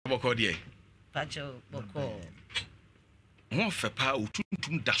boko de pacho boko won fe pa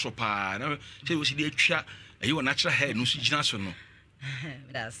otuntum da so pa na say we see dey atwa ayi won natural hair no so gina so no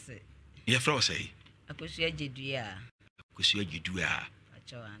that's it ye fra o say akosu agedua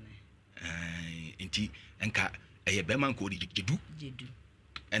pacho ane enti enka eye be man ko di jedu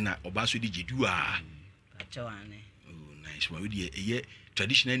ena oba so di jedu pacho ane oh nice we di eye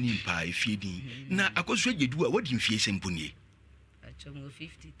traditional name pa efie din na akosu agedu what in fie semponie pacho mo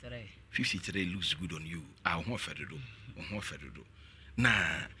 53 looks good on you ho fedodo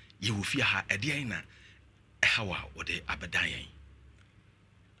na ye wo fie ha ede ai na hawa ode abedan yan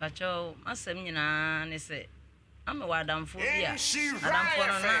pacho masem nyina ne se ame wadamfo bia adamfo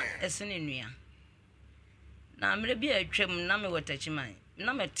no na esene nua na mre bia atwam na me watachiman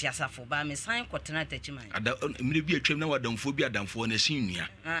na me tiasafo ba me san kwotena tachiman ada mre bia atwam na wadamfo bia adamfo na sin nua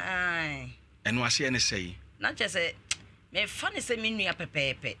eno ase ne sei na chese me fa ne se me nua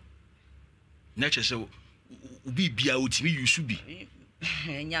pepepe na chese ubi bia otimi yusu bi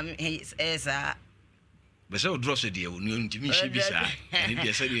nyam esa bese o dress de o nu ntimi hye bi sa ene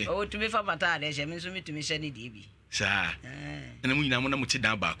bia se de o tumi fa mata de hye me so mitumi hye ne de bi sa ene mu nyina mo na mo ti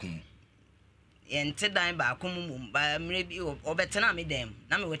dan ba ko mu ente dan ba ko mu ba mre bi obetena me dem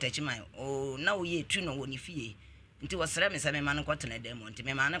na me wetachiman o na wo ye tu no woni fie nti wo sere me se me ma ne kwotena dem nti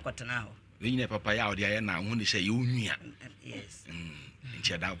me ma ne kwotena ho we nyina papa ya o de ya na ho ne se ye onua yes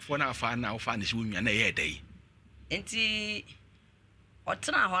nti da fo na fa na wo fa ne se onua na ye dai nti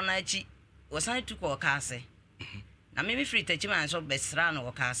otena ho na achi wo san tu ko ka ase na me free tachiman so besra no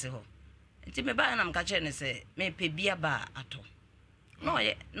wo ka ase ho nti me ba na mka che ne se me pe bia ba ato no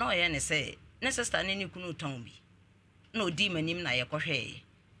ye ne se ne sister ne ni kunu ton bi na odi manim na ye kohwe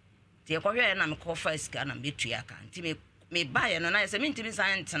ti ye kohwe na me ko first ka na me tuya ka nti me ba ye no na ye se me ntimi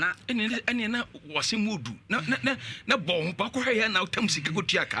san tena ene na wose modu na bo ho pa kohwe ye na utam sika ko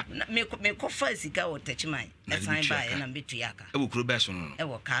tuya ka me ko first ka wo tachiman e san ba ye na me tuya ka e wo kuro ba so no e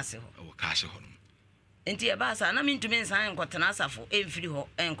wo ka ase ho no nti e ba sa na me ntimi san nkotena asafo emfiri ho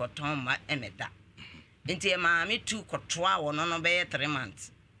enkoton ma emeda nti e ma me tu kotoa wo no be 3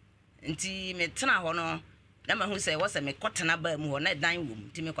 months nti me tena ho no na ma hu se wo se me kotena ba mu ho na dan wo mu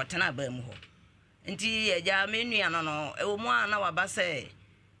nti me kotena ba mu ho nti eja me nua no e wo mu ana wa ba se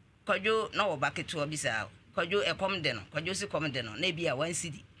kwadwo na wo ba keto obisa kwadwo e kom de no kwadwo si kom de no na bia 1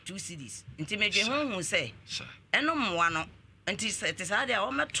 cedi 2 cedis nti me dwe hu se eno mwa no nti se te sa dia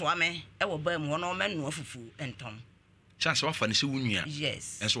wo metoa me e wo ba mu ho no me no afufu entom chance wa fa ne se wunua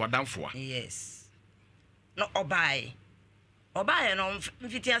yes enso wadamfoa yes no obae no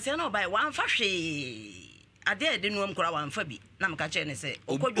mfiti ase no obae wan fa hwe ade de nuam kora wan fa bi na mka che ne se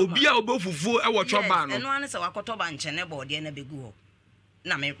obi a obofufu e wo twa no eno ane se wakoto ba nche ne bode na begu ho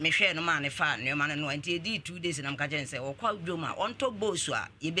na me hwe no ma ne fa ne ma no anti edi 2 days na mka che ne se okwa dwoma onto bosu a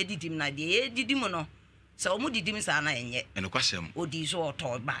ye bedidim na de ye didim no se omu didim sa na enye eno kwasem odi so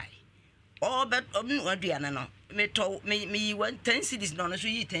oto bae obet omnu aduane no me to me 10 cedis no so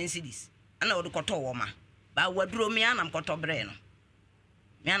yi 10 cedis ana odi koto wo ma ba waduro me anam koto bre no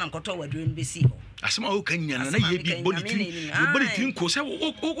me anam koto waduro no besi ho asema o kanya na ye bi boni ko se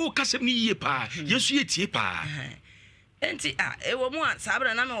o kasem ni ye pa yesu ye tie pa enti e wo mu a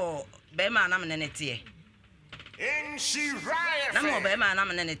sabra na me wo be ma na me ne tie na me wo be ma na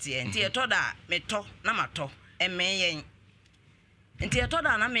me ne tie enti e to da me to na mato e me yen enti e to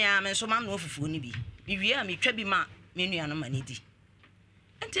da na me a me so ma no fufuo ni bi mi wie a me twa bi ma me nua no ma ni di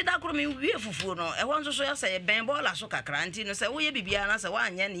enti da kro me wie fufuo no e won so ya se ben bola so kakra enti no se wo ye bibia na se wa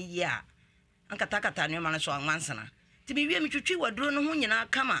anya ne yi a ankatakata ne ma no so anwansana ti me wie me twitwi waduro no ho nyina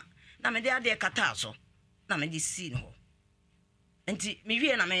kama na me de ade kata so na me di si no enti me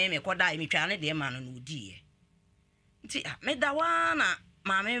wie na me koda me twa ne de ma no no di e enti me da wa na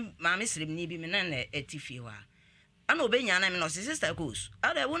maame srem ni bi me na etifie wa ana obenya na me no sister goes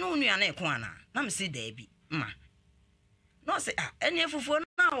ada wo no nua na eko ana na me si da bi ma no se ene fufuo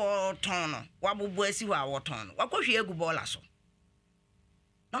na wo ton no wabobo asi ho a wo ton no wakohwe agu bola so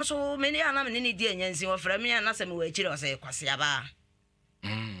no so me ni ana me ni di enyansi wo fra me na se me wa akire o se kwase aba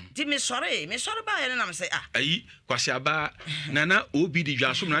di me sore ba ya na me se ayi kwase aba nana obi di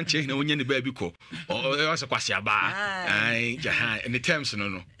dwaso na nche na onye ne ba bi ko o se kwase aba ai jaha in the terms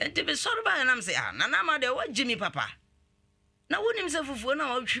no di me sore ba ya na me se nana ma de wa jimi papa na wonim se fufuo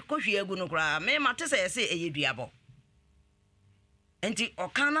na wo kohwe agu no kra me mate se se eyeduabo enti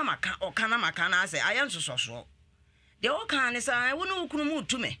okana maka na ase ayan sososo de okana sa wonu ukunu mu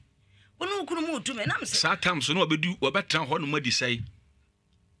tume na mse satam so no obedu obetra ho no madi sai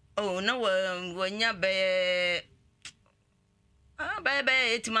na wanya be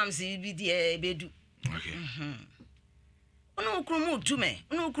etimam si bi di ebedu okay no krumu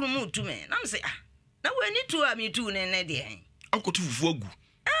tume na me say ah na we ni tu a me tu ne de akoto fufu agu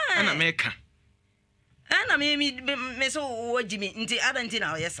ana meka ana me so wajimi nti adanti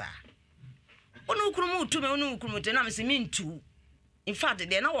na oyesa onu krumu tume na me say me ntu in fact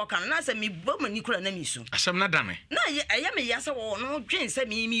de na woka na say me boma ni kura na me su asem na dane na ya me yasa wo no dwen say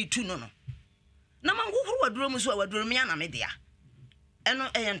me tu no na mangohoro waduro mu so waduro me ana me dia eno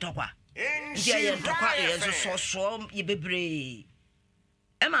ntokwa ndia ye ntokwa ye so ye bebre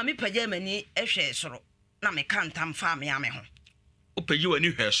ma me pagya mani ehwe soro na me kantam fa me ame ho o pagyi wani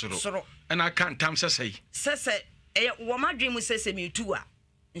hwe soro na kantam sesei wo madwe mu sese me tu a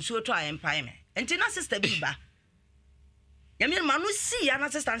nso to aye mpan me enti na sister bi ba ya me ma no si ya na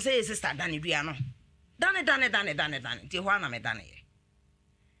sister say sister dane dua no dane ti ho ana me dane ye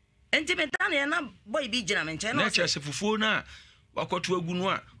enti me dane na boy bi gina me nche na che se fufuo na wakoto agu no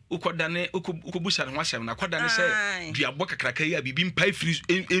a ukodane ukobusa ne wasem na kodane se duabo kakraka ya bibi mpai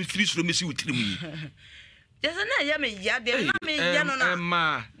free suro mesi wutiri mu just na ya me ya de na me ya no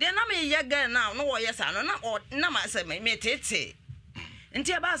na de na me ya ga na no wo yesa no na ma se me tete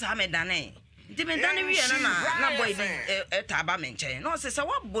nti ba sa me dane nti me dane wi na boy bi etaba me nche no se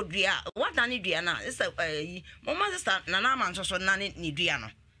wa bodua wa dane dua na se mo ma sister na na ma nso na ni dua no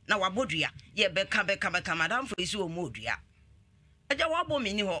na wa bodua ye beka madam for isi o modua eja wa bo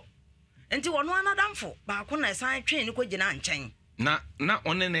mini ho enti wono anadamfo ba ko na san twen ni ko gina nchen na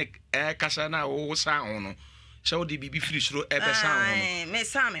one ne kasa na wo sa ho no se wo de bibi firi suro ebe sa ho no me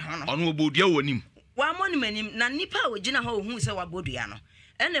sa me ho no ono obodua wonim wa mo ni manim na nipa wo gina ho hu se wa bodua no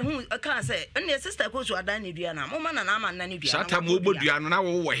ene hu ka se ene sister ko so adan ni dua na mo ma na ama na ni dua na sata mo bodua no na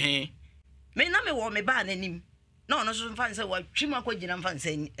wo wo he me na me wo me ba na nim na ono so mfa se wa twima ko gina mfa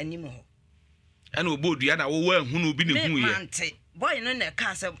se anim ho ene obodua na wo wa hu no bi ne hu ye boy no ne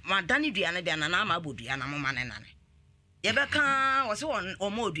ka se madani dua na de na ma bodua na mo ma ne nane ye be ka wo se won o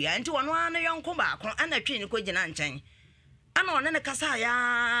modua enti wono an yonko ba ko ana twi ni ko gina nchen ana one ne kasa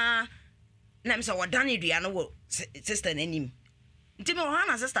ya na me se wodani dua no wo sister nanim enti me wo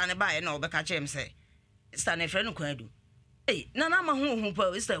na sister ne ba ye na obeka chem se sister ne frɛ no ko adu na ma hu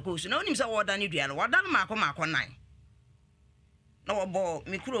pa sister ko so na onim se wodani dua no wodan mako nan na wo bo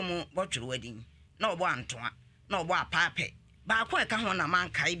mikuro mu bo tworo wadin na wo bo antoa na wo bo apaape ba ko e ka ho na man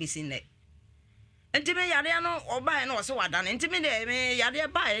kai bi sin ne enti me yare no obae no so wada ne enti me de me yare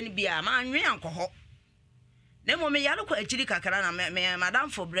bae ne bia ma anwe ankoho ne mo me yare ko akiri kakara na me madam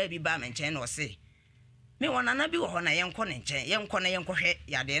for bra bi ba me nchen no se me wona na bi wo na yenko ne nchen yenko na yenko hwe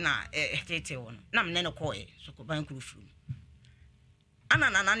yade na tete wo na me ne ko e so ko ban kuru furu ana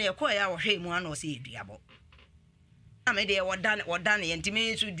na ne ko ya wo hwe mu ana o se eduabo na me de woda ne enti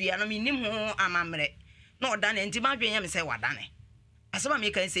me so dua no me nim ho amamre no dane enti ma dwen ya me se wadane asema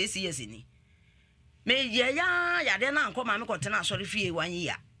me kan se esi yesini me ye ya de na anko ma me kote na sori fie wan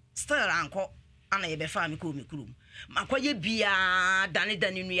ya still anko ana ye be fa me ko me kurum makoye bia dane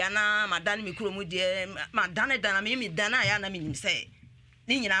nua na ma dane me kurum de ma dane me dane ya na me nim se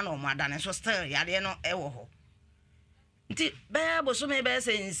ni nyina na o ma dane so still ya de no e wo ho nti be bo so me be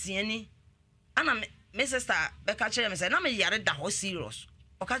se nsiani ana me sister be ka kire me se na me yare da ho serious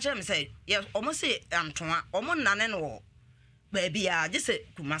okache me say yes almost say antoa omo nane no ba bia je se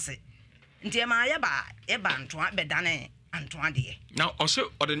kumase nti ma ya ba e ba antoa be dane antoa de now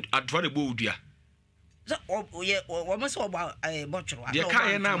also adwa de bodua so ye omo so ba botchoro de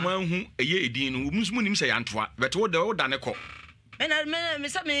ka na ma hu eye edin no musum nim say antoa but wo dane ko me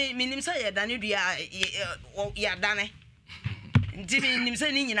say me nim say ye dane dua ya dane nti me nim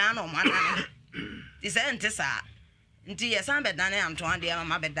say ni nyina na o ma dane ti say ntesa nti yesan be dane antoa de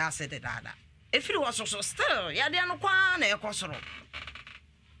ma be da se de dada efiri wo so still ya de no kwa na ekosoro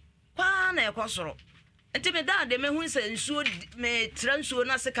nti me da de me hu se nsuo me transuo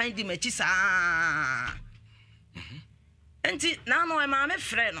na se kan di machi saa nti na no e ma me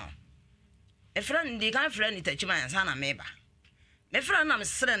frɛ no e frɛ ndi kan frɛ ni tachima yansa na meba me frɛ na me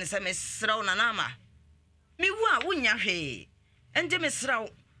srɛ ne se me srɛ na na ma me wu a wonya hwe nti me srɛ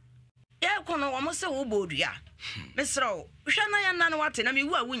ya kono wo mo se wo bodua mesro hwa na ya nane wate na me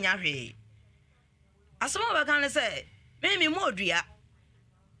wu a wonya hwe asoma ba kan se me modua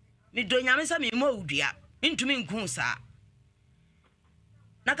me donya me se me modua ntumi nku sa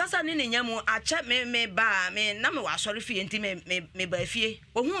na kasa ni nyamu ache me ba me na me wa sori fie nti me ba fie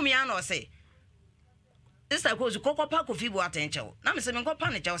ohun mi ana o se sister ko zu kokopa ko fi bo atenchew na me se me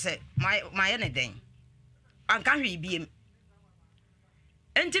kopa ne chew se ma ye ne den anka hwe biem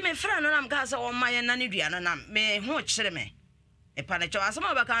enti me fra no nam ka se o maye na ne dua no nam me ho kire me e pa ne chew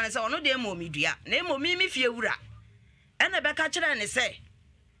asema ba kan se ono de mo mi dua na emo mi fie wura ene be ka kire ne se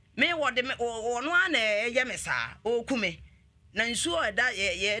me wo de me ono ana ye me sa o kume na nsuo eda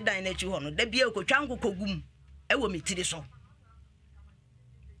ye dan na chi ho no da bia okotwa nkokogum e wo metiri so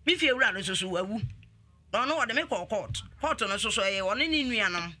mi fie wura no so wawu no wo de me court no so ye woni ni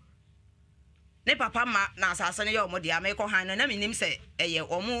nuanam ne papa ma na asase ne ye omo dia me ko han no na minim se eye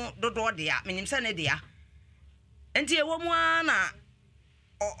omo dodo dia minim se ne dia enti e wo mu na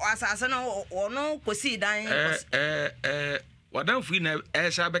asase no ono kosi dan wadanfu na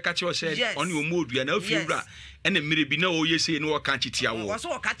esa beka che o se oni o modua na afi wura ene mmire bi na o yese ne o kan chitia wo so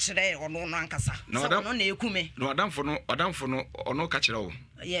o ka kire ono no ankasa so ono na ekume no wadanfu no ono ka kire wo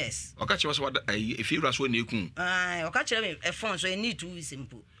yes o ka kire so efi wura so na eku o ka kire me e phone so e need to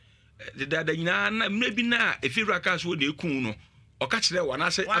simple da nyina na mmire bi na efi wura ka so na eku no o ka kire wa na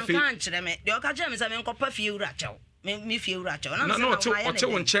se afi kan kire me de o ka kire me se me nkopa fi wura chew me fie wura chew na no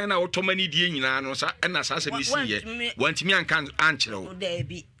o won chen na otomani die nyina no sa na sa se me sie wantimi ankan ankire wo da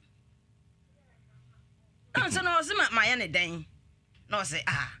bi so no se ma ya ne dan no se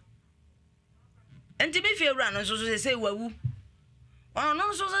enti me fie wura no so se wawu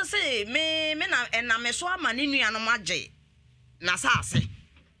no so se me na me so ama ne nua no magye na sa ase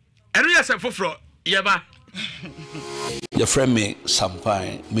eri ya se foforo ye ba your friend me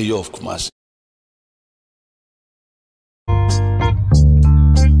Sampai mayor of Kumasi.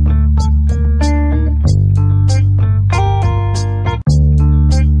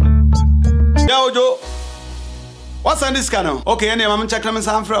 Ojo, what's on this channel? Okay, any mama check them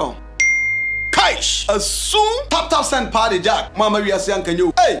some fro. Kaish, a soon tap send party jack. Mama we are saying can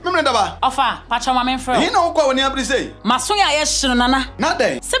you? Hey, remember that? Ofa, pacha mama fro. You know what when you have say? Masonya yes nana. Not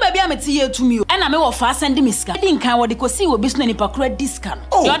day. Se baby ameti ye to me. And I'm off send miska. Didn't can what they could see will be sending pa credit discount.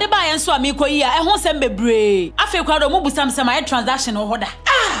 You're the buy and so amiko here. I won't send me bray. I feel crowd mobu some transaction or order.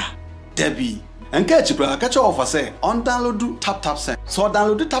 Debbie. And catch your offer say on download do tap send. So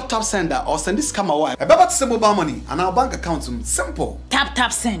download the tap sender or send this camera wire. About to send mobile money and our bank account simple.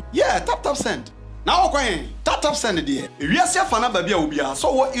 Tap send. Yeah, tap send. Now okay, tap send the if you see fana baby ubia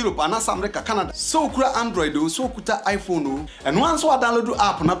so what Europe and America Canada so kura Android so kuta iPhone and once we download the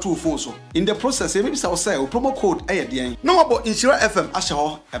app na two phone so in the process maybe say promo code the no about Insura FM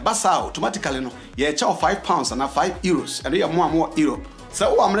asho e basa automatically no ye charge £5 and €5 and you more Europe.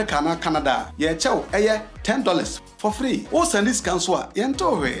 So America na Canada, ye chow $10 for free. O send this cancel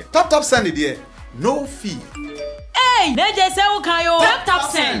yento we. Tap send it there. No fee. Hey, they just say okay yo. Tap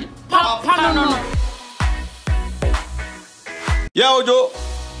send. Papa no. Yeah, Ojo.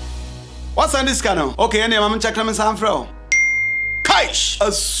 What's on this channel? Okay, any mama check them some fro. Kaish,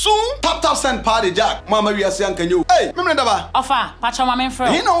 a soon tap send party jack. Mama we are saying can you? Hey, remember that? Ofa, pacha mama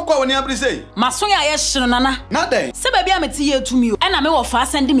fro. You know what when you have say? Masonya yes nana. Not day. Se baby ameti ye to me. And I'm off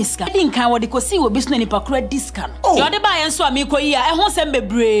send miska. Didn't can what they could see will be sending pa credit discount. You're the buy and so amiko here. I won't send me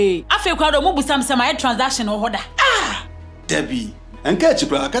bray. I feel crowd mobu some transaction or order. Debbie. And catch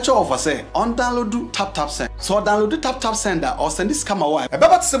your offer say on download do tap send. So download the tap sender or send this camera wire.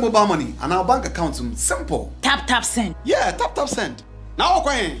 About to send mobile money and our bank account simple. Tap send. Yeah, tap send. Now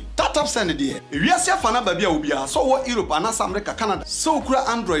okay, tap send the if you see fana baby ubia so what Europe and America Canada so kura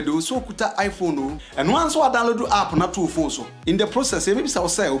Android so kuta iPhone and once we download the app na two phone so in the process maybe say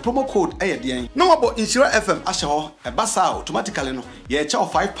promo code the no about Insura FM asho e basa automatically no ye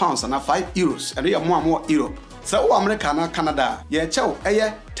charge £5 and €5 and you more Europe. So America na Canada ye chow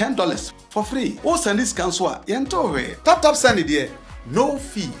 $10 for free. O send this cancel yento we. Tap send it there. No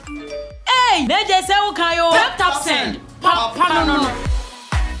fee. Hey, they just say okay yo. Tap send. Papa no.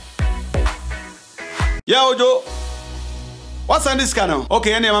 Yeah, Ojo. What's on this channel?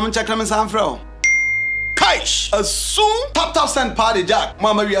 Okay, any mama check them some fro. Kaish, a soon tap send party jack.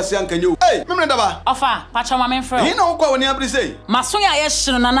 Mama we are saying can you? Hey, remember that? Ofa, pacha mama fro. You know what when you have say? Masonya yes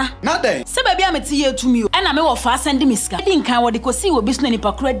nana. Not day. Se baby ameti ye to me. And I'm off send miska. Didn't can what they could see will be sending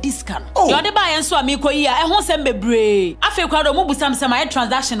pa credit discount. You're the buy and so amiko here. I won't send me bray. I feel crowd mobu some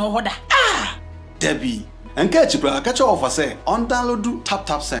transaction or order. Debbie. And catch your offer say on download do tap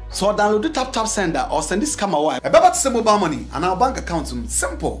send. So download the tap sender or send this camera wire. About to send mobile money and our bank account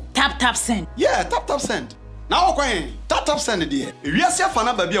simple. Tap send. Yeah, tap send. Now okay, tap send it there. If you see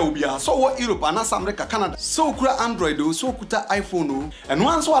fana baby ubia so what Europe and America Canada so kura Android so kuta iPhone and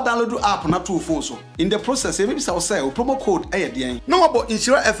once we download the app na two phone so in the process maybe say promo code the no about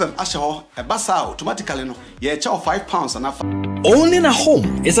Insura FM asho e basa automatically no ye charge £5 and Owning a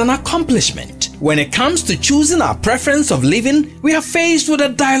home is an accomplishment. When it comes to choosing our preference of living, we are faced with a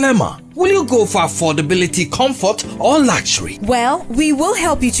dilemma. Will you go for affordability, comfort, or luxury? Well, we will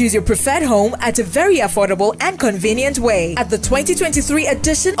help you choose your preferred home at a very affordable and convenient way at the 2023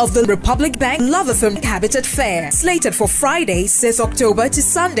 edition of the Republic Bank Lovatham Habitat Fair, slated for Friday, 6 October to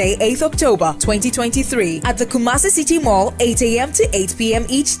Sunday, 8th October 2023 at the Kumasi City Mall, 8 a.m. to 8 p.m.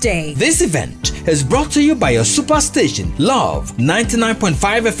 each day. This event is brought to you by your superstation, Love 99.5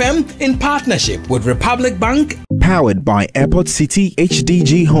 FM, in partnership with Republic Bank. Powered by Airport City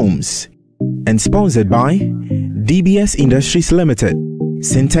HDG Homes and sponsored by DBS Industries Limited,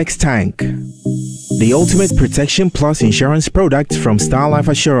 Syntex Tank, the ultimate protection plus insurance product from Star Life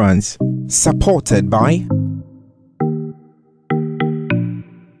Assurance, supported by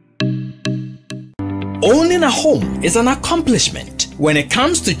Owning a home is an accomplishment. When it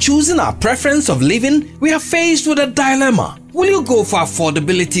comes to choosing our preference of living, we are faced with a dilemma. Will you go for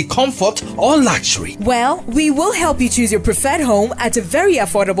affordability, comfort, or luxury? Well, we will help you choose your preferred home at a very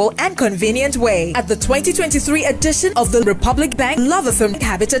affordable and convenient way at the 2023 edition of the Republic Bank Lovatham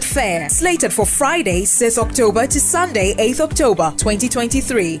Habitat Fair, slated for Friday, 6 October to Sunday, 8th October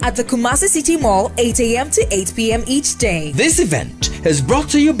 2023 at the Kumasi City Mall, 8 a.m. to 8 p.m. each day. This event is brought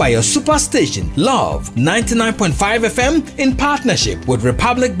to you by your superstation, Love 99.5 FM, in partnership with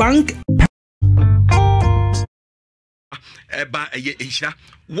Republic Bank. Eba eye ehira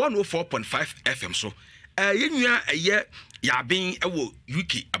 104.5 FM so yenua eye yabin ewo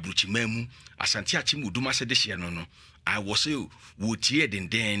UK abruchimamu asante achimu duma se de hye no I was wo tie den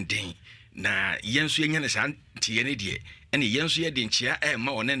na yenso yenya ne santie ne de ene yenso ye de nchia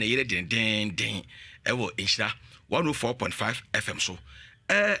ma one na yere den ewo ehira 104.5 FM so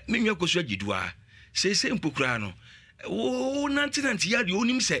menwa koso agidua se mpokura no wo nanti ya de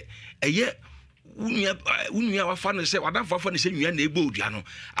onim se eye unuya wafano se wadamfo afano se nua na ebo odua no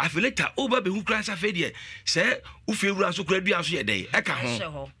afeleta oba be hu kran safe de se ufiewura so kura dua so ye dey eka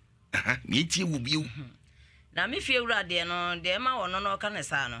ho mi ti wu biu na mi fiewura de no de ma wono no ka ne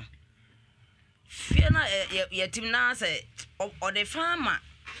sa no fie na yetim na se o de fama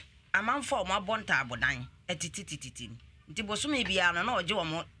amanfo mo abonta abodan etitititi nti bosume bia no na oje wo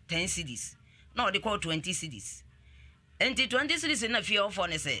mo 10 cedis na o de call 20 cedis enti 20 cedis na fie ofo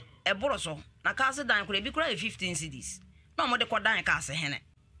ne se eboro so na kaase dan kura bi kura 15 cedis na mo de kodan kaase hene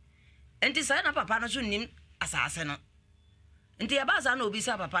enti sai na papa no so nim asase no enti ya baza na obi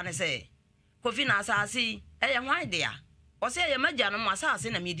sa papa ne se kofi na asase eye hwan de a o se ye magya no asase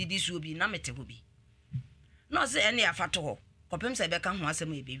na medidi so obi na mete ho bi na o se ene afato ho kopem se be ka ho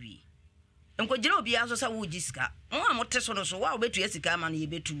asem e bewi enkogira obi aso sa wo gisika mo amote so no so wa obetu asika ma na ye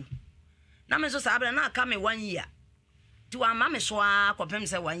betu na me so sa abra na aka me 1 year ti wa ma me so a kopem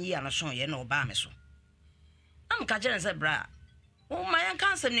se 1 year na so ye na oba me so am ka jere se bra o ma yan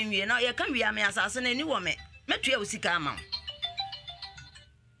kan sem ne wie na ye kan wi ame asase na ni wo me metu ya osika ama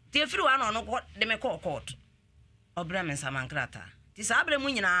ti efiri wa no ko de me call court obra me samankrata ti sa abra mu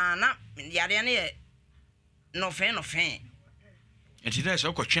nyina na yare ne ye no fe enti na se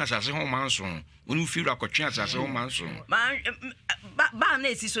ko twa asase ho manso woni firu akotwa asase ho manso ba na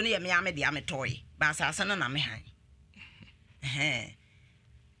esi so ne ye me ame de ame toy ba asase na me han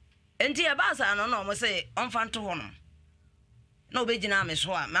enti e ba sa no mo se onfanto ho no na obegina me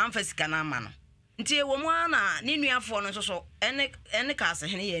so a ma amfa sika na ama no nti e wo mu ana ni nuafo no so ene ka se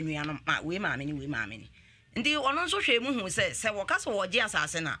hene ye nua no ma we ma me ni nti ono so hwe mu hu se wo ka so wo je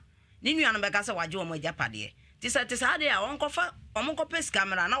asase na ni nua no be ka se waje wo mo japade ti sa de a onkofa omonkopa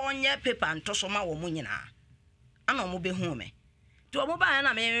skamera na onye paper nto so ma wo mu nyina ana mo be hu me ti wo mo ba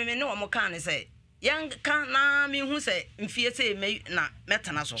na me ne wo mo kan se yang kan na me hu se mfie se me na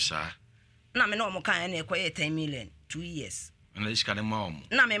metana so sa na me no mo kan na ekoye 10 million 2 years na iska ne ma omo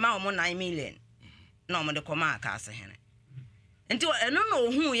na me ma omo 9 million na mo de koma aka ase hene enti eno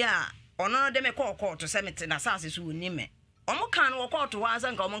no hu ya ono de me call to se mete na sase so woni me omo kan wo call to wa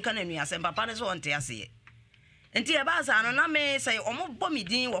asa nka omo kan na nua se papa ne so onte ase enti e ba sa no na me se omo bo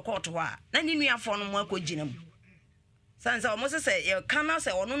midin wo call to wa na ni nua fo no mo akogina mu sansa omo se ye kan na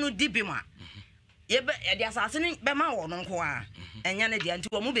se ono no dibi ma ye be de asase ni be ma wo no nko a enya ne dia nti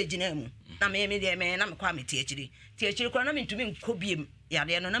omo be gina mu na me de me na me kwa me tie akiri kwa na me ntumi nkobiem ya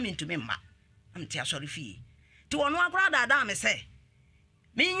de no na me ntumi mma am tie asori fi ti wono akura dada me se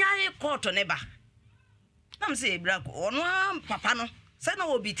me nyai court ne ba na me se bra ko ono papa no se na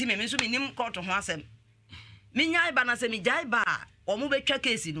obi ti me nso me nim court ho asem me nyai ba na se me jai ba omo betwa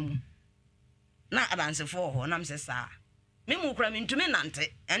case no mu na abansefo ho na me se sa me mu kura me ntumi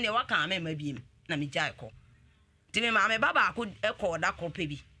nante ene waka me ma biem na me jai ko ti me ma me baba ko e da ko pe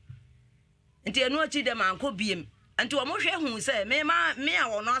bi nti enu achi de man ko biem nti wo mo hwe hu se me a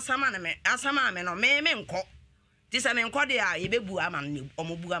wo no asama me no me nko ti se me nko de a ye bebu ama no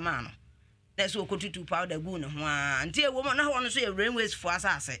omo bu ama no na so kotutu powder gu ne ho a nti e wo na ho no so ye rainways fo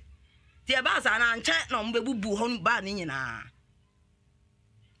asase ti e ba sa na nche na mo bebubu ho no ba ne nyina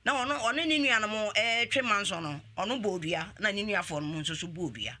na ono ni nua no mo twe manso no ono bodua na ni nua fo no mo so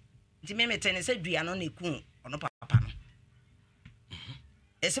bodua nti me metene se dua no na eku ono papa no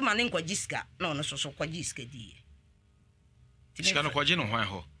ese mane nkwajiska na ono so kwajiska die Sika no kwaji no hwan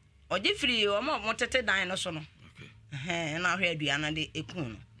ho oje free o mo tete dan no so no na hwe adua na de eku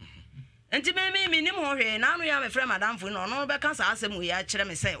no nti me nim ho hwe na anu ya me frɛ madam fu no ono be ka sa asem ya kyerɛ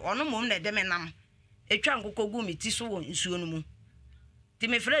me sɛ ono mom na de me nam etwa nkokogu mi ti so wɔ nsuo no mu ti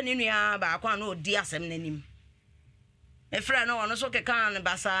me frɛ ni nua ba akwa na odi asem nanim me frɛ no ono so keka ne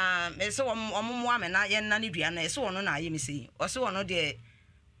basa me se omomo ame na ye na ne dua na se ono na aye me sei o se ono de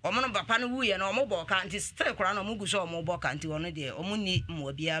omo no papa no wuye na omo bɔ ka nti still kora na omo gu so omo bɔ ka nti ono de omo ni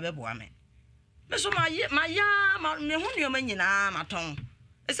mo bia be bo ame me so ma me hu nua ma nyina maton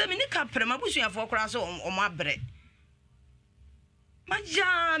ese me ni ka prema busuafo kora so omo abre ma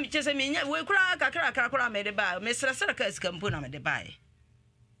ja mi chese me nya we kora kakra kora me de ba me sra ka eskampo na me de ba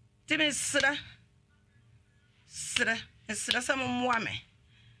ti me sra samo moame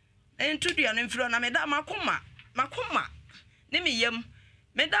entudua no mfiro na me da makoma ne me yam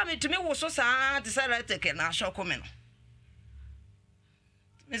me da me tumi wo so saa te sara teke na shoko me no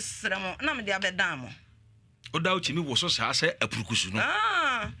me sra mo na me de abeda mo o da uchi mi wo so saa se apurukusu no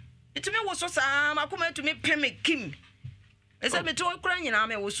etumi wo so saa makoma etumi peme kim ese me to kura nyina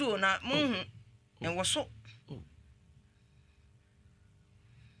me wo so na munhu me wo so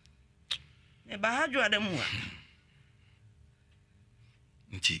me bahaju adamu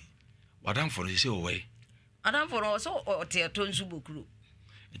nti wadam for se owe adam for so o te to nsu bokuru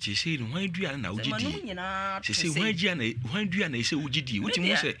nti se ni hwan dua na ugidi se hwan dua na se ugidi wuti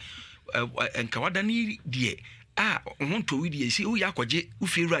mu se enka wada ni die won to wi die se o yakoje u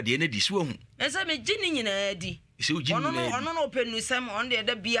fewura de na di se wo hu ese me gini nyina di se o gini ono no openusem on de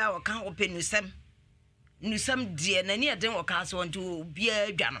da bia o kan openusem die na ni eden o ka so on to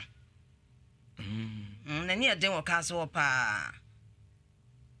bia dwa no na ni eden o ka so pa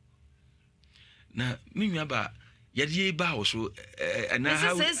na minwa ba yade ba wo so na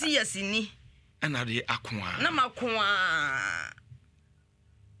ha sesi yasini ana de akoa na makoa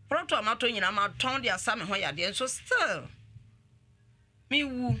proto amato nyina ma ton de asame ho yade so still mi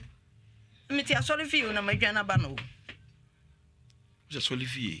wu mi ti asori fi na madwana ba no je soli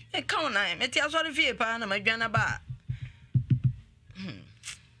fi e ka ona mi ti asori fi pa na madwana ba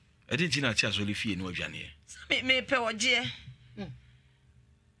edi ti na ti asori fi no adwane me pe oje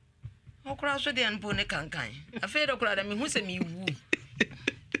okura so de anpo ne kankan afedo kura da me hu se mi wu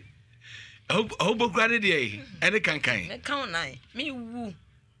o bokura de ene kankan ne kan na mi wu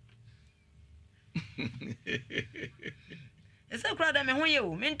esa kura da me hu ye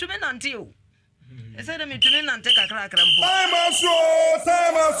o me ntumi nante o esa da me ntumi nante kakra mpo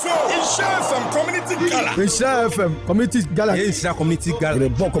time so Insha community gala Insha community gala Insha community gala the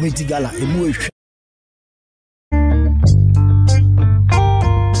bon community gala emu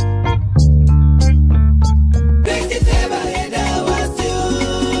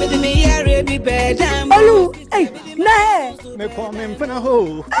Olu, hey, na me ko me mfana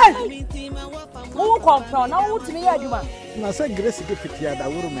ho. Hey. Wo confront na wo timi ya aduma. Na say grace ke fitia da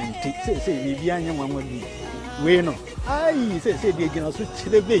woro menti. Say bibia anya nwanwa bi. We no. Ai, say de gina so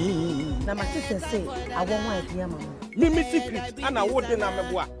chire be yi. Na ma say awon wa dia ma. Mimi secret ana wo de na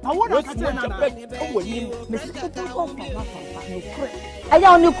meboa. Awo na ka na na. O nim. Me secret ko fa na fa no kure.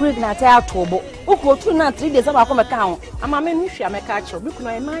 Aya oni kure na ta atobo. Uko tu na 3 days aba ko me ka ho. Ama me nhwia me ka achiro. Me kuno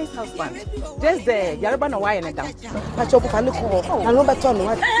a nice husband. Just there, Yaruba na why na down. Pa chopo fa ni ko. Na no beto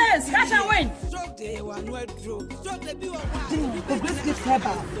no. Yes, cash and win. The great gift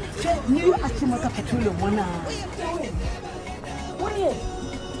ever. New Achimota petroleum one. What is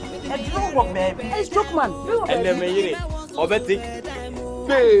a drone work, baby? Hey, stroke man. And then me obeti.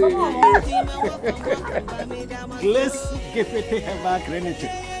 Let's give it to her back granite.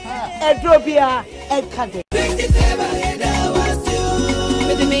 Edrobia, Edkade.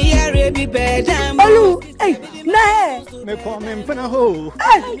 Olu, hey, na me ko me mfana ho.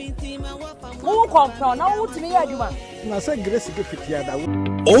 Hey. Who confront na wo timi ya aduma. Na say grace ke fitia da.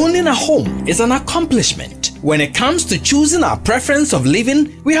 Owning a home is an accomplishment. When it comes to choosing our preference of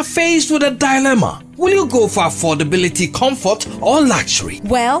living, we are faced with a dilemma. Will you go for affordability, comfort, or luxury?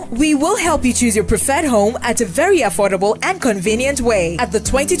 Well, we will help you choose your preferred home at a very affordable and convenient way at the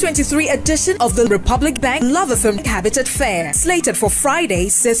 2023 edition of the Republic Bank Love FM Habitat Fair, slated for Friday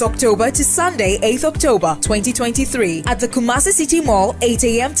 6 October to Sunday 8 October 2023. 2023 at the Kumasi City Mall, 8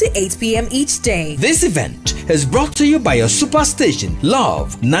 a.m. to 8 p.m. each day. This event is brought to you by your superstation,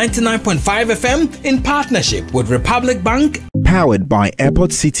 Love 99.5 FM, in partnership with Republic Bank. Powered by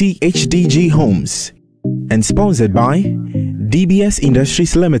Airport City HDG Homes. And sponsored by DBS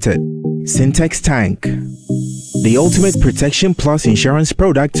Industries Limited, Syntex Tank, the ultimate protection plus insurance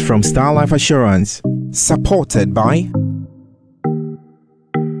product from Star Life Assurance. Supported by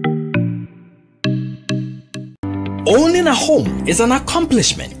Owning a home is an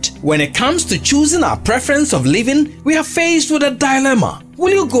accomplishment. When it comes to choosing our preference of living, we are faced with a dilemma. Will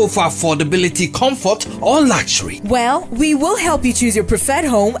you go for affordability, comfort, or luxury? Well, we will help you choose your preferred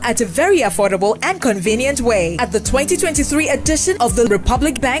home at a very affordable and convenient way at the 2023 edition of the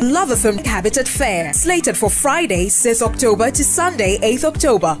Republic Bank Love Affirmed Habitat Fair, slated for Friday, 6 October to Sunday, 8th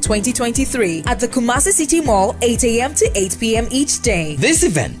October 2023 at the Kumasi City Mall, 8 a.m. to 8 p.m. each day. This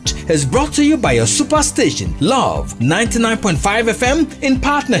event is brought to you by your superstation, Love 99.5 FM, in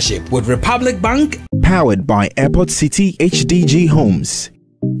partnership with Republic Bank. Powered by Airport City HDG Homes.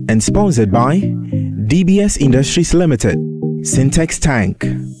 And sponsored by DBS Industries Limited, Syntex Tank,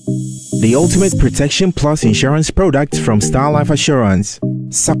 the ultimate protection plus insurance product from Star Life Assurance.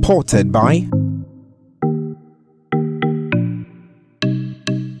 Supported by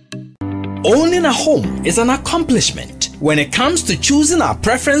Owning a home is an accomplishment. When it comes to choosing our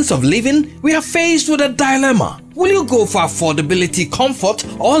preference of living, we are faced with a dilemma. Will you go for affordability, comfort,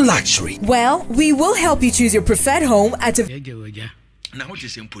 or luxury? Well, we will help you choose your preferred home at a... Now what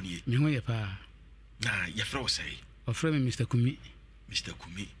is simple? Me ho ye pa. Na your friend say. O friend me Mr. Kumi. Mr.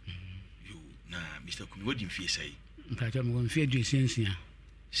 Kumi. You na Mr. Kumi what do you feel say? Mpacha mo feel do sensia.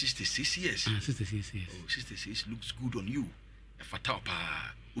 66 years. 66 years. Oh, 66 looks good on you. E fatal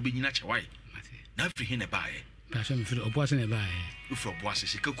pa. Ubenyina chewai. Na free hin e bae. Mpacha me feel oboase na bae. You for oboase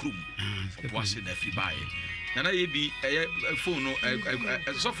sika krum. Oboase na free bae. Na ye bi phone no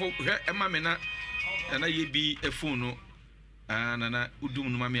so for e ma me na ye bi e phone no nana udum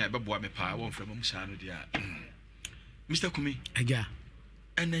no mame abeboa me pa won fra mamusa no dia Mr. Kumi aga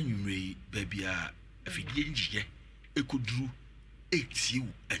ana nwumre babia afidie njiye ekoduru etiu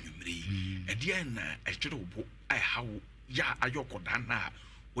anwumre e dia na etwere obo ai hawo ya ayokoda na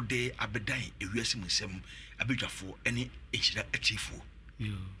ode abedan ewiase musem abedwafo ene ehira atifo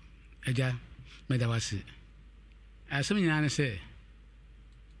yo aga meda wase asem nyane se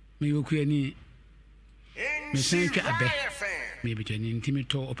me yoku ani me senka abe me bi tani ntimi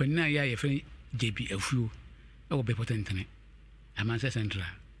to openina ya ye fe JB afuo e wo be potentene amanse central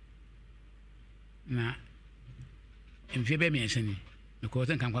na mfie be me ensani me ko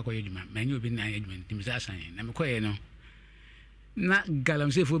tan kan kwakọ yedwuma manye obi na yedwuma ntimi sa san na me koye no na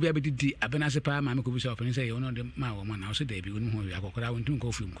galamse fo bi abedidi abenase pa ma me ko bi so openin se ye wono de ma wo mo na so da bi wonu ho wi akokora wontum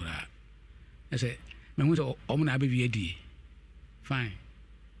ko fum kora ese me hu so o mo na abewi adi fine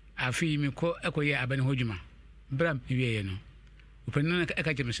afi me ko ekoye abene ho dwuma bram wiye no openin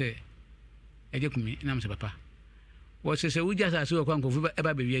eka je me se eje Kumi na me se papa wo se wuja sa so ko ankofu e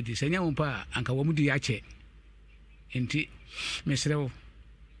ba bewi adi se nya wo pa anka wo mudi ya che enti me serewo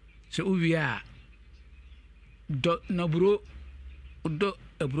se uwi a do no bro do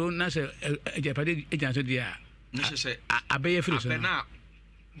bro na se eje pade ejan so dia na se abeye firi so na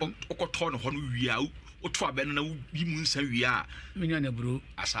okoto no ho no wi a oto abene na wi mu nsa wi a menyo na bro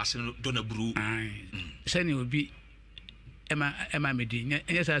asase no do na bro se ni obi ema medi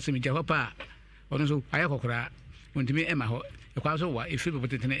nya sa se mi ja papa ono so ayakokora ontimi ema ho ekwa so wa efi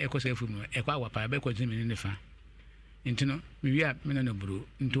botentene ekosa efu no ekwa wa pa be ko timi ne fa intino mi wi a menyo na bro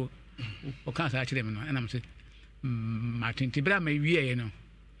nto o kan sa kire me no enam se Martin Tibra me wie no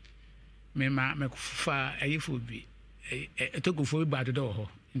me ma me fa ayefo bi etogofo bi ado do ho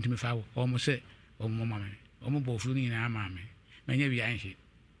ntimi fa wo o mo se o mo mama me o mo bo furu ni na ama me me nya wi anhye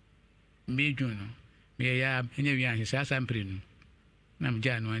me dwun no me ya nya wi anhye sa sampre no na me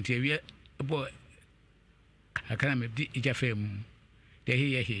ja no anti wi bo akana me di ija fa mu de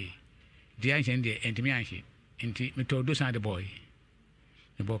he di anhye de ntimi anhye nti me to do san de boy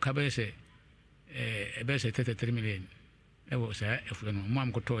me bo ka be se ebe se 33 million ewo sa efu no mo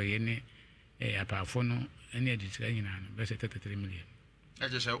am ko to ye ne apafo no ene adi sika nyina no be se 33 million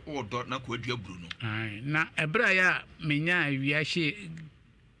aje se o do na ko adua buru no ai na ebra ya menya awia hye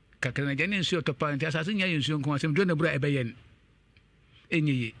kakra na jane nsuo to pa nti asase nya nsuo nko asem do na bura ebe ye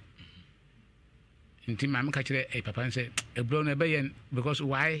enye nti ma me ka kire papa nse ebro no ebe ye because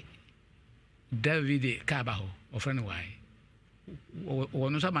why David Kabaho ofre no why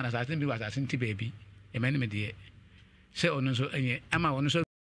ono so mana sa tin bi wasa tin ti baby e meni me de se ono so enye ama ono so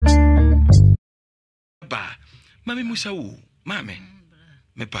ba mame musa wo mame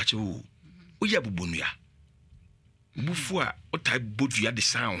me pache wo oya bubonu ya bufu a otai bodua de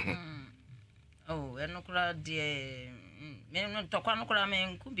sound ho oh eno kura de me no tokwa no kura me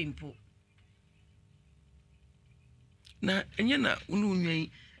nkubimpo na enye na unu nwen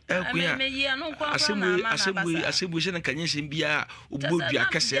akuya asebu se na kanye se bia obodua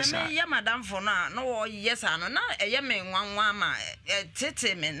kese sa ya madam fo na no wo yesa no na eye me nwanwa ma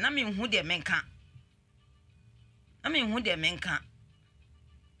tete me na me hu de menka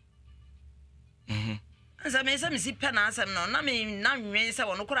Asa me si pena asem no na me na nwen se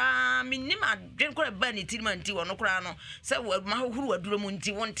wono kura me nim adwen kura ba ni tirima nti wono kura no se ma huru waduro mu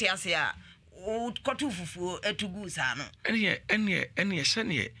nti wonte ase a o kotu fufuo etugu sa no ene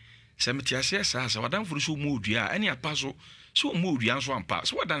sene se meti ase sa wadan furu so mu odua ene apaso so mu odua so ampa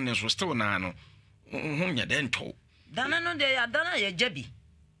so wadan ne so still na no ho nya den to dana no de ya dana ye jabi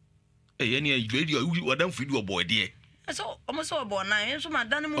ene ya jwedi wadan furu obo de so omo so obo na enso ma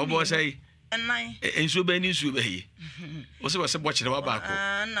dana mu obo say enai enso be ni nsu be yi o se wose bo kire wa ba ko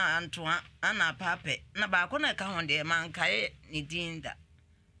na antoa ana pape na ba ko na ka ho de man kai ni dinda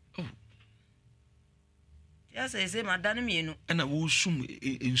ya se ma dana mienu na wo sum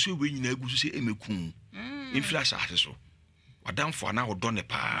enso be nyina agu so se emekun inflation ase so wadan fo na odo ne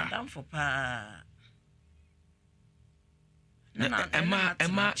pa wadan fo pa na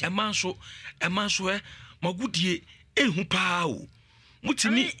ema so magudie ehu pa o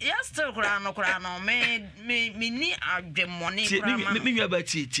mutimi ya still kura no me ni adwemone kura ma me nwa ba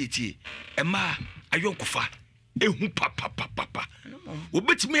tie ema ayonkofa ehu papa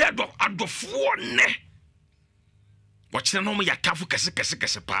obetimi adofo ne wachina no mo yakafu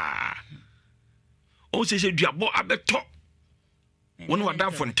kese pa o se duabo abeto woni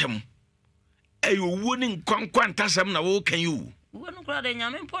wadanfo ntem ayo wo ni nkwankwan tasam na wo kan yu wo no kura de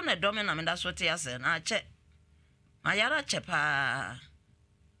nyame mpo na dome na me da so te ase na ache ayara che pa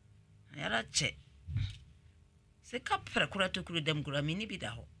ayara che se kapre kura to kura dem kura mini bi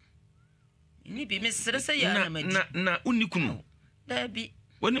da ho ni bi me sere se ya na madi na unikunu da bi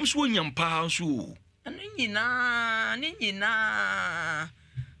woni so nyampa so ni nyina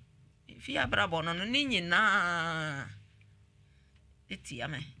fi abrabo no ni nyina eti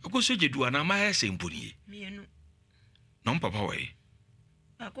ame ko so jedu ana ma ese mponi mienu no papa we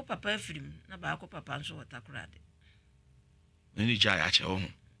ba ko papa afrim na ba ko papa nso watakurade ni ja ya che ho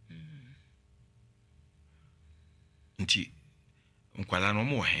nti nkwala no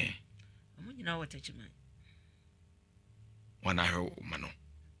mo he omu nyina wotachima wana ho mano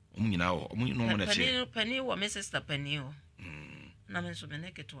omu nyina ho omu no mo na tie pani wo me sister pani ho na me so me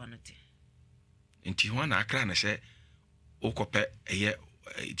ne keto anote nti ho na akra na se okope eye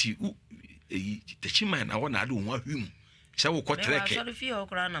ti tachima na wona ade ho ahwim se wo kotreke so fi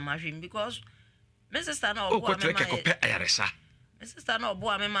okra na mahwim because me sister na obo kotreke kope ayaresa me sister na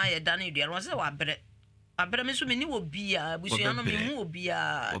obo amema ye dane dua no se wa abere me so me ni wo bia busuya no me hu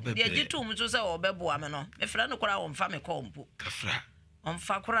obia de agitu mu so se obebo ame no me fra no kora wo mfa me ko mpo kafra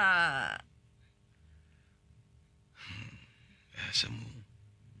omfa kora samu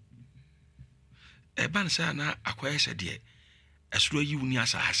ban sa na akwai se de esuro yi wuni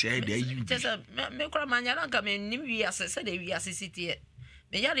asa hase ai de yi tesa me kora manyara nka me nim wi ase se de wi ase sitie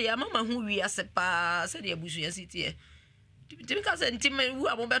me yare ya mama hu wi ase pa se de abusuya sitie tibi ka se ntime wu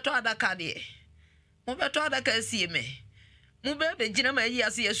amobeto adaka de mobeto adaka asie me mu be gina ma yi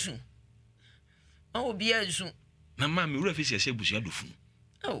ase asu obi asu na ma me wura fisi ase abusuya dofu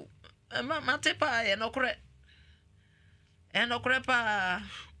oh ma tepa e no kore pa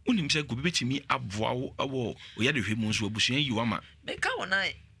unim se go betimi aboa wo awo oya de hwemu nso abusuan yi wa ma me ka wona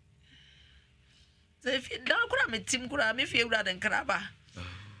se fi da kura me tim kura me fi ewura de nkraba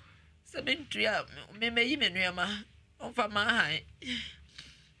se me ntua me yi menuama onfa ma han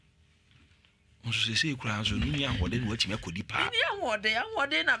onso se kura nso ni ahode ni watimi akodi pa ni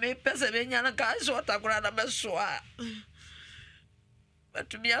ahode na me pese be nya na ka so otakura na me so a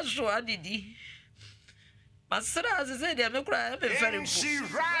batumi aso adidi Masra ze de me kura be very good. She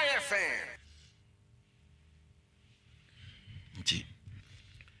riot fan. Nti.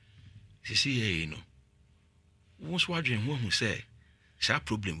 Sisi no. Wo so adwen ho hu se sha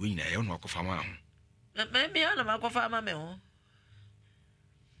problem we nyina ye no akofa ma ho. Me ana makofa ma me ho.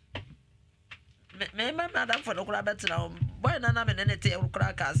 Me madam for no kura betina boy na me ne te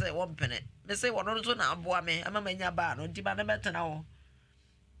kura ka se wo mpene. Me se wo no so na aboa me ama manya ba no nti ba na betina ho.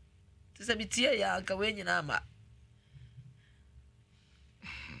 Se bitie ya ka we nyina ma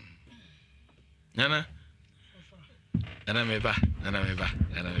nana meba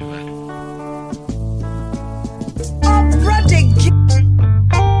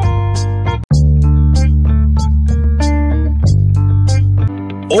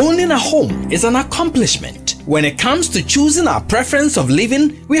Owning a home is an accomplishment when it comes to choosing our preference of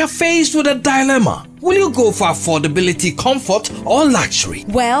living, we are faced with a dilemma. Will you go for affordability, comfort, or luxury?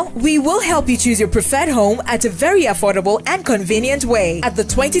 Well, we will help you choose your preferred home at a very affordable and convenient way at the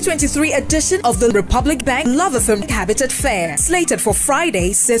 2023 edition of the Republic Bank Love FM Habitat Fair, slated for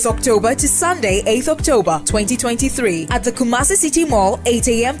Friday, 6 October to Sunday, 8th October 2023 at the Kumasi City Mall, 8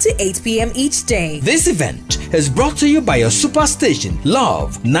 a.m. to 8 p.m. each day. This event is brought to you by your super station,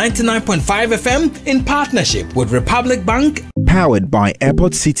 Love 99.5 FM, in partnership with Republic Bank. Powered by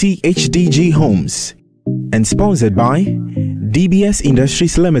Airport City HDG Homes. And sponsored by DBS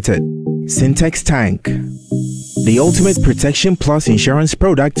Industries Limited, Syntex Tank, the ultimate protection plus insurance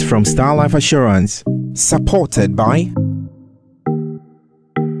product from Star Life Assurance, supported by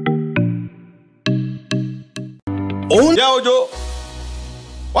Jojo.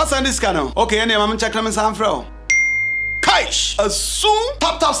 What's on this channel? Okay, any I'm checking my sound from. Kaish, a soon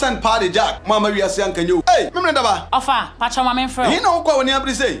tap send party jack. Mama, we are saying, can you? Hey, remember? Offer, Pacha, my friend. You know what when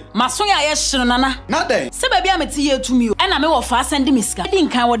you say? Masoya, yes, Nana. Not there. Say, baby, I'm a tea to me, and I'm a fast sending me scan. I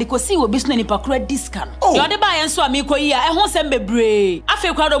didn't count what they could see with business in Pacred discount. Oh, you're the buy and so I'm a coya. I won't send me brave. I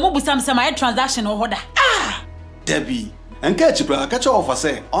feel crowd of mobile some transaction or order. Ah, Debbie. And catch your offer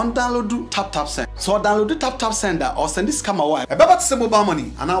say on download do tap send. So download the tap sender or send this camera wire. About to send mobile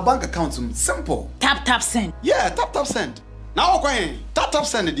money and our bank account simple. Tap send. Yeah, tap send. Now okay, tap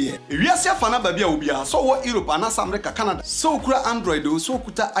send the we are see fana baby obia so what Europe and America Canada. So kura Android so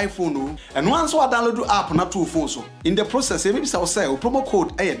kuta iPhone and once we download the app na two phone so. In the process maybe say promo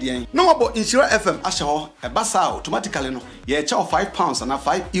code the no about Insura FM asho e basa automatically no. Ye charge £5 and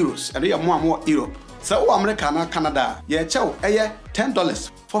 €5 and we are more Europe. So America and Canada, yeah, chow,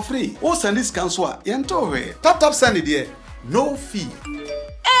 $10 for free. Oh, send this cancel, yentowe. Tap send it here, no fee.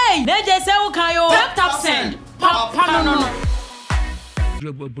 Hey, they just say, okay, tap send. Papa,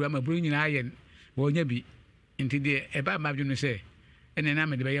 no. Brahma bringing iron, won't you be into the about my junior say, and then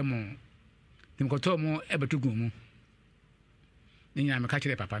I'm a bayamo. Tim Cotomo ever to go. Then I'm a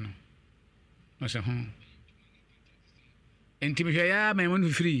catcher, Papa. No, so home. And Timothy, my one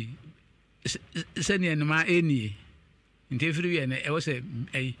free. Send no ma any into free and I was a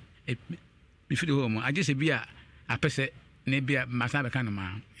free home. I just be a person, maybe a Masaba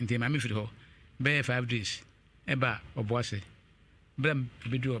Canama, into my free home. Bear 5 days, Eba or Bossy. Blam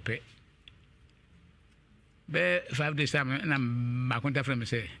be do a pay. Bear 5 days time, and I'm my contact from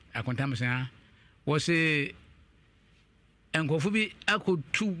say, I contact say, was a Uncle Fubi, I could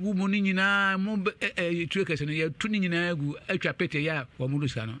 2 women in a mob a trickers and you're tuning in a extra petty ya or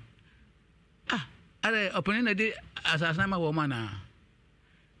Mulusano. Ah, are opening a day as a summer woman.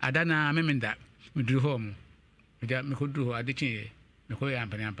 Adana Memenda, we drew home. We could do a ditchy, Nicoya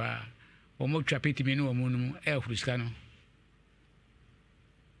and Panampa, or more trapiti menu or moon, El Friscano.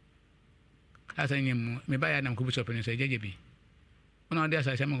 As I name, me buy an uncle open and say, JB. One of the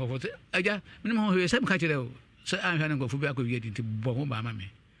other some of it. I just, minimum who is some catcher, so I'm going to go for back with getting to Bomba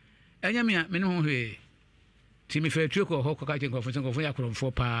Mammy. And Yamia, minimum who Timmy Fair Truck or Hawk catching for some of Yakron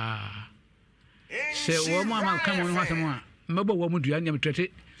for pa. Say, well, Mamma, come on, what more. Mobile woman, you never treat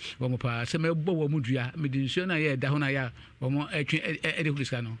it. One pa, some mobile woman, Medicina, Dahonaya, or more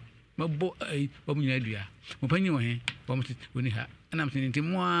Edicano. Mobile a woman, Edria. Opinion, when you have, and I'm thinking to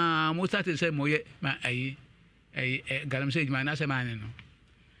more, most at the same way, my a galam sage man as a man.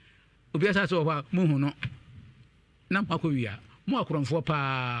 Ubias over Muhono. Nampakuya, more from 4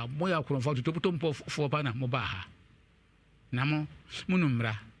 pa, more from 4 to put on 4 pana, Mobaha. Namo,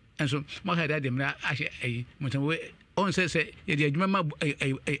 Munumbra. And so, my head at them, I way on says a remember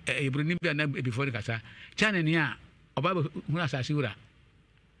a Brunibia before the Casa, Chanania, or Bible Sasura.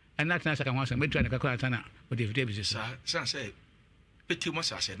 And not as I can once and make trying to Kakatana, but if Davis, sir, say, but too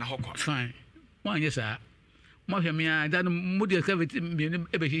much, I said, now fine. One, yes, sir. Mafia, that moody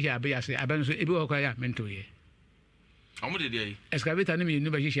ever here, be I say, I been so able to meant to ye. How much did they excavate an enemy in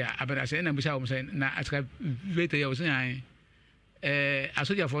Nubisha? I say, and beside saying, now excavate your saying. I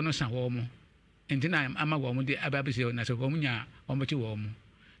saw your phone no warm. And then I'm a woman, the Ababisi, and I said, Woman, or much warm.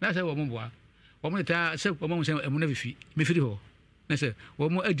 That's a woman. Woman, I said, woman, say, I'm never fee, me for the whole. I said,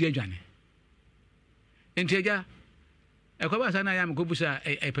 one more, dear Johnny. And Teja, a cobas and I am Gobusa,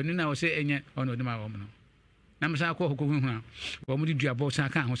 a penina or say, and yet, or no, my woman. Namasa call Hukuna, woman, did you about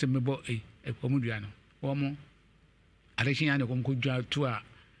Saka, who said me boy a woman, woman. Alexina could drive to a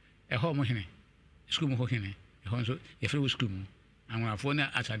home henny, school henny, a free school. And when I phone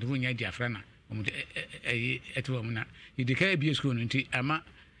as I do in Diafrana, at woman, you declare be a school into Ama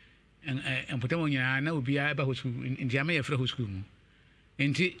and put on your now be about school in the Amaya Fro school.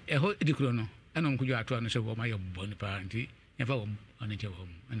 Into a whole decrono, and on could you at one say, well, my bonny parent, if I on a home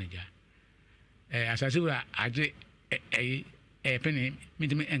and a jar. asase wura agye pene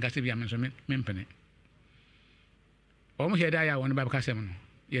mitimi enkase bia menso mempene omo heda ya won ba kasem no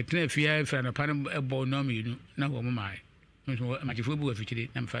ye tena fia fra no pan ebo no minu na wo mo mai menso magifo bu afikire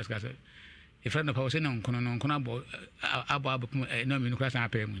na mfas kase e fra no pa wo se na nkono abo no minu krasa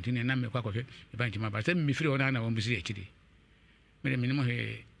apɛ mu tini na me kwa kɔhwe e ba ntima ba se me firi wona na won bi si akire me minimo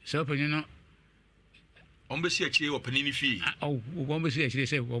he so panyin no on be si akire wo panyin fi won be si akire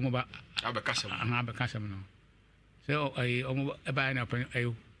se wo mo ba abakasem no so omo e ba na pan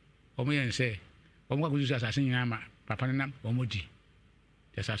ayo omo yen se omo kwa kuzu asase nyina ma papa ne nam omo di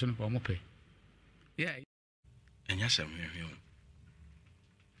ya asase no omo pe yeah enya sam hwe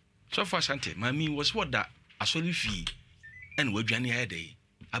so far sante mami was what that asoli fi en wadwane ayede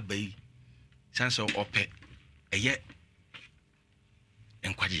abai sanso ope eye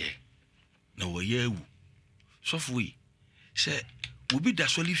enkwaje na wo ye ewu so fuyi se obi da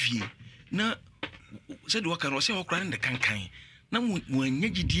asoli fi na se do kan o se okra ne kankan na mu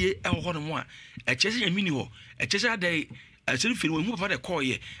anyagidie e ho no mo a eche se yamini ho eche se adai asoli fi mu papa de call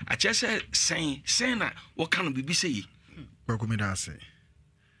ye eche se sen na wo kan bibi se yi bakomida ase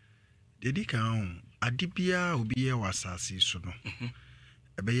dedi kan adibia obi ye wasase so no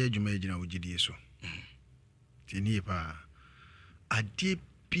ebeye adwuma agina ogidie so tini pa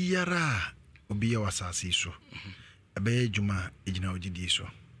adibiara obi ye wasase so ebeye adwuma agina ogidie so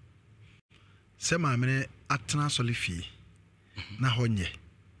sema amene atena solifi na honye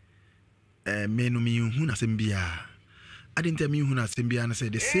menumi hu na sembia adinta mi hu na sembia na say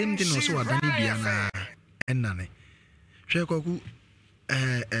the same thing also adani bia na enane hwe kwaku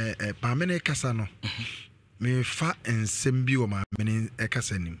pamene kasa no me fa ensem bi o ma mene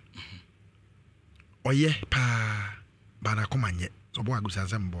kasa nim oye pa bana komanye so bo agusa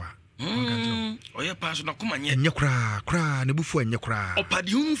nsem bo a oye pa so na komanye enye kra ne bufu enye kra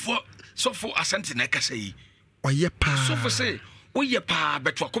opadi humfo so fo asante na kasa yi oye pa so fo say oye pa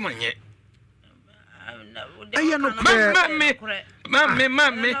beto komanye aye no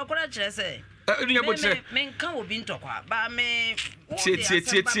mame no kra kire say dunya botse men kan obi ntokwa ba me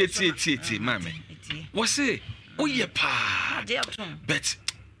tie mame wo say oye pa bet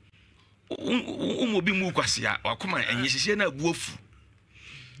umobi mu kwasia wakoma enye hihie na abuofu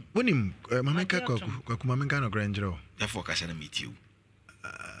wonim mame ka kwaku mame ka no granjero therefore kasa na metiu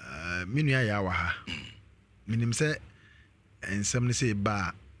minu ya wa ha minim se ensem ne se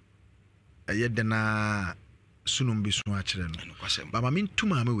ba ayedena sunum bi so a kire no ba mame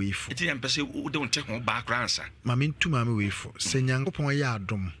ntuma me weifo eti empese wo de wonte ho ba kransa mame ntuma me weifo se nyankopon ya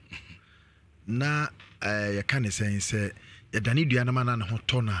adom na ya kan se ya dani dua na mana ne ho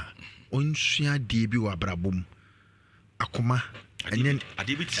tona onsua die bi wa brabom akoma enye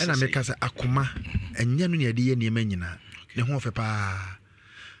ena meka se akoma enye no ne yade ye niema nyina ne ho fe pa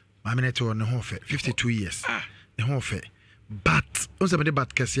mame ne to ne ho fe 52 years ne ho fe but on se me de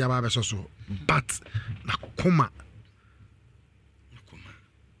bat kesi aba be so but na koma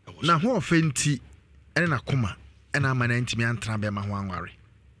na ho ofenti ene na koma ena amana ntimi antra be ma ho anware.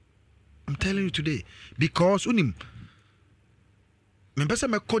 I'm telling you today because unim me pese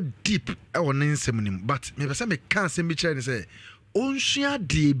me ko deep e won nsem nim but me pese me kan se me kire ni say onsua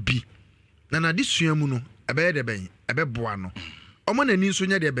de bi na de sua mu no ebe de ben ebe boa no omo na ni nso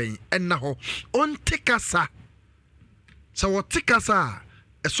nya de ben enna ho on tekasa so what tekasa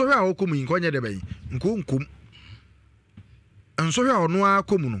esohwe a okomu nko nya de ben nkom ensohwe a ono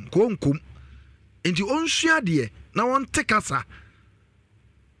akomu no nkom enti onsua de na won tekasa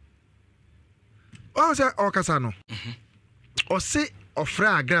o se o kasa no o se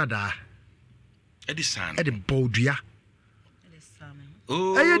ofra agrada edisan edi bodua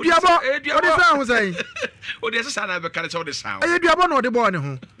oh eduabo o de san ho sai o de san na be kare so de san eduabo no de bo ne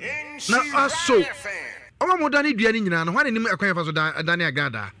ho na aso o mo dani dua ni nyina no hwane nim ekwan fa so dani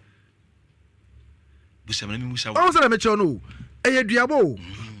agrada busama mi musa o se na me che no eduabo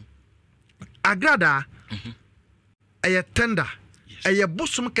agrada tender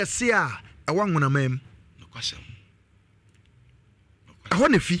busum kase a awa nwonamam no kwasem aho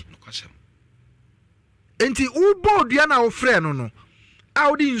ne fi no kwasem enti ubo dua na wo frɛ no no a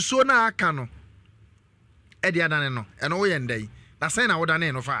wo di nso na aka no e dia dane no eno wo yendai na sen na wo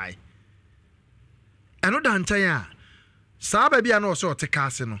dane no faai eno da ntan a saa ba bia na wo so te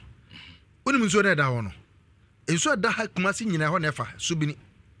kaase no onim nso na da ho no enso da ha kuma si nyina ho na fa subini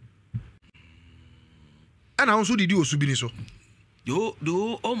ana wo so didi o subini so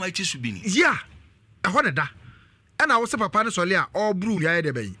do almighty subini yeah aho ne da ana wo se papa ne sole a obru ya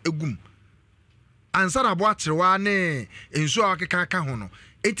de ben egum ansara bo atrewa ne enso a keka ka ho no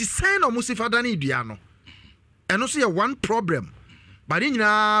eti sen no musifa da ne dua no eno so ye one problem ba de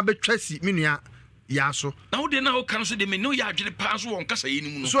nyina betwasi menua yaso na wo de na wo kan so de me no ya adwene pa so won kasa yeni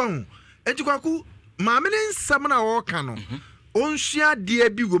mu no so enti kwaku maame ne nsam na wo ka no onhua de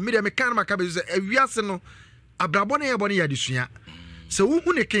bi go me de me kan maka be so awiase no abrabo na yebo ne ya de sua se wo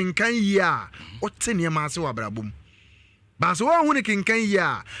hu ne kenkan yi a o te ne ma se wa abrabom ba se wo hu ne kenkan yi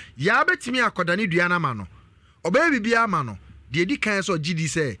a ya betimi akodane dua na ma no oba bibia ma no de di kan so gidi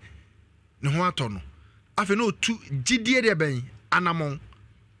se ne ho ato no afi no tu gidie de ben anamon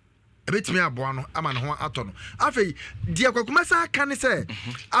ebetimi aboa no ama ne ho ato no afi de akokuma sa aka ne se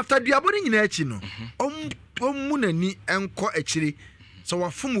after duabo ne nyina achi no ommu nani enko akire so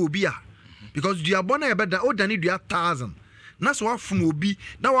wafom obi a because duabo na ebeda o dani dua 1000 na so wafom obi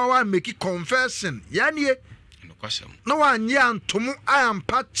na wa make confession yani na wa anya antomo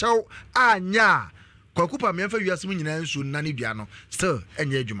ampa chew anya kwakupa me fa wiase mu nyina nso nani dua no still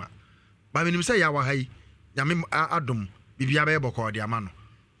enye adwuma ba menim se ya wa hai nyame adom bibia be bokọ de ama no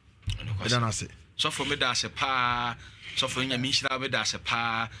edana se so for me da se pa so for nyame nhira me da se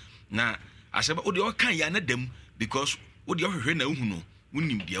pa na aseba o de o kan ya na dem because o de o hwehwe na hu no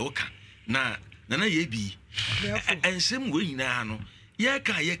wonim de o ka na ye bi ensem we nyina no ye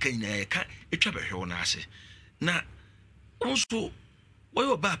ka nyina ye ka etwa behwe wo na ase na onso wo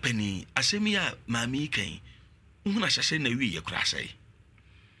yo ba pani asemi a mami kan hu na hyehye na wi ye kura sai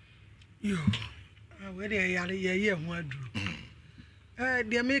yo we de ye ho aduru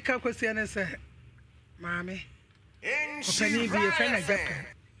de me ka kwesi na se mami opani bi e fe na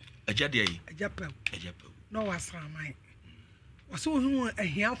ajade yi ajapa no wasramai waso hu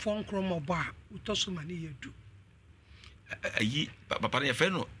ahia fo nkromo bo a utoso mane yedu ayi papa na fe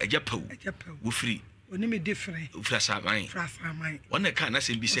no ajapa wo free oni me different frasamai wona ka na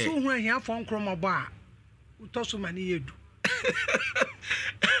sem bi se waso hu ahia fo nkromo bo a utoso mane yedu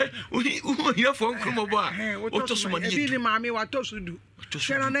o hia fo nkromo bo a utoso mane yedu ebi ni mami watoso du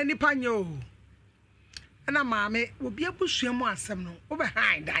kena na nipa nyo ana mami obi abusuam asem no wo be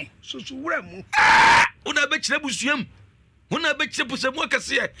han dan so wura mu una be kire busuam una be kire busuam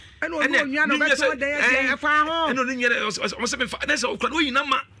akase ana onua no be to dan fa ho ana no nyere o se me fa na se o kra no yina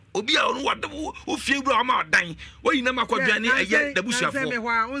ma obi a no wada o fie bro ama dan o yina ma kwadwane eye da busuafo na se me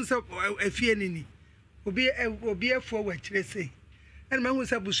hwa unse afie nini obi afo wa kire se ana ma hu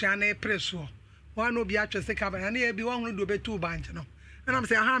se busua na preso wa no obi atwese ka ba na e bi wa hu do betu banche no and I'm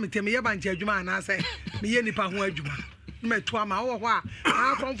saying, I'm telling you, Juma, and I say, me any pa who Juma. Me to ama or what?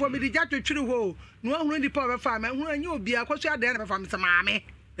 I come for me the jet to true hole. No one really power farm, and when you be a question there from some mammy,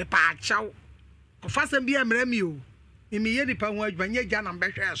 the part chow. Fast and be a remue. In me any pa word when ye jan and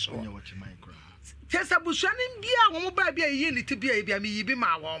better so. Just a bush and be a woman by be a yearly to be a me be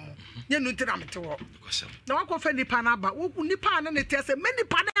my warm. You know, to them to walk. No, I can the panaba, who nipan and the test many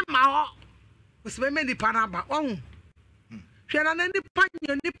panama. Was many panaba. Oh. Hwena na nipa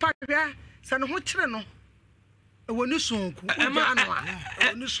nyo nipa hwa se ne ho kire no wonu sunku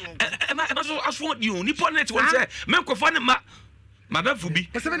wonu sunku ema so aso di o nipa net won se me nkofo ne madam fubi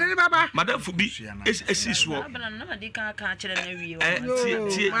se me ne baba madam fubi esi so baba na ma di ka kire na wi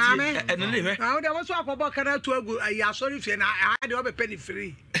tie ne hwe na wo de wo so akobo kana to agu ya sorry fie na a de obe penny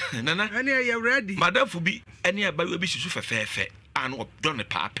free nana ene ye ready madam fubi ene aba we bi susu fefefe anu do ne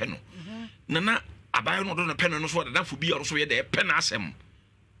pa pe no nana abayo no do no pen no so da fu bi so ye de pen asem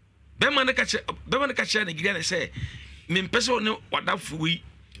be man ka che na giria na say me mpese ne wada fu wi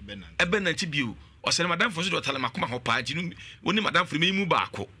ebe na ti bio o se madam fu so do tale makoma ho pa ji no woni madam fu me mu ba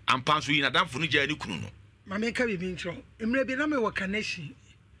ko ampa so yi na madam fu no ja ni kunu no ma me ka bi bi ntro emre bi na me wo kaneshi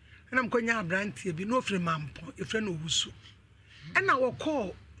na mkonya abrantie bi no ofre mampo efre no wusu na wo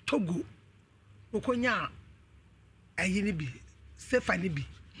call Togo okonya ayi ni bi sefa ni bi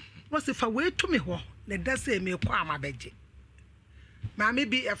was if I wait to me ho na da say me kwa amabeje maame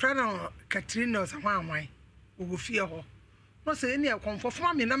bi e friend Katrina so hwan wo fie ho no say any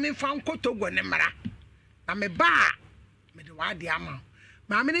konfofo me na me fa nkotogo ne mara na me ba me de wa de ama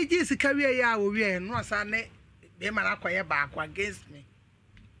maame ne ji sika wie ya wo wie no asa ne be mara kwaye ba akwa against me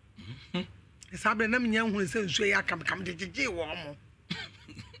isabe na me nya hu se nsuo ya kam de jeje wo mo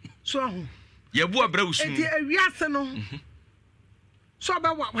so ho ye bu abra usu enti awiase no so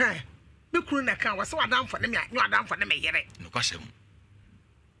ba wa he be kuru na kan wase wadam fo ne me wadam fo ne me yere no kwasem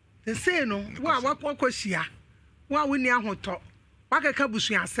the say no wa kwakosia wa woni ahoto wa kaka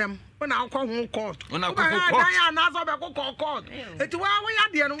busu asem wona akọ ho court wona akọ ho court ya na so be ko court eti wa ya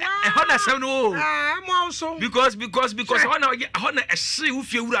de no wa ho na sem no mo so because ho na ehse wo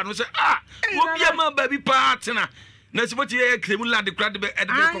fie wura no say wo bia ma ba bi pa tena na siboti ye kremu la de krade be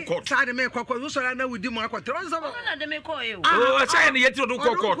edebe court sade me kokko so na wudi mu akotre on so na de me ko e o say na yetiro do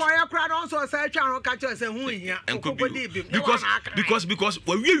court ko ya kra don so say twa ro ka che say hu hia because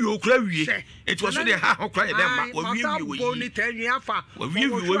we okra wie it was so the ha okra e be ma we we boni tanwi afa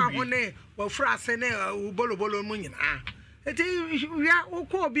we we fra se ne ubolobolo mu nyina eti wia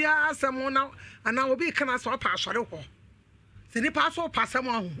ukọ bia asem na ana obi kana so pa asore ho se ni pa so pa asem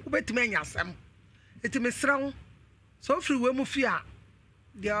ahu ubetime nya asem eti mesra so free we mu fi a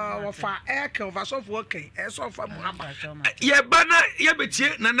dia wo fa eke over so for okay e so fa mu aba ye bana ye betie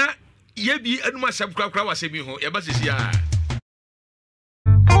nana ye bi anuma asem kra kra wasemi ho ye ba sisi a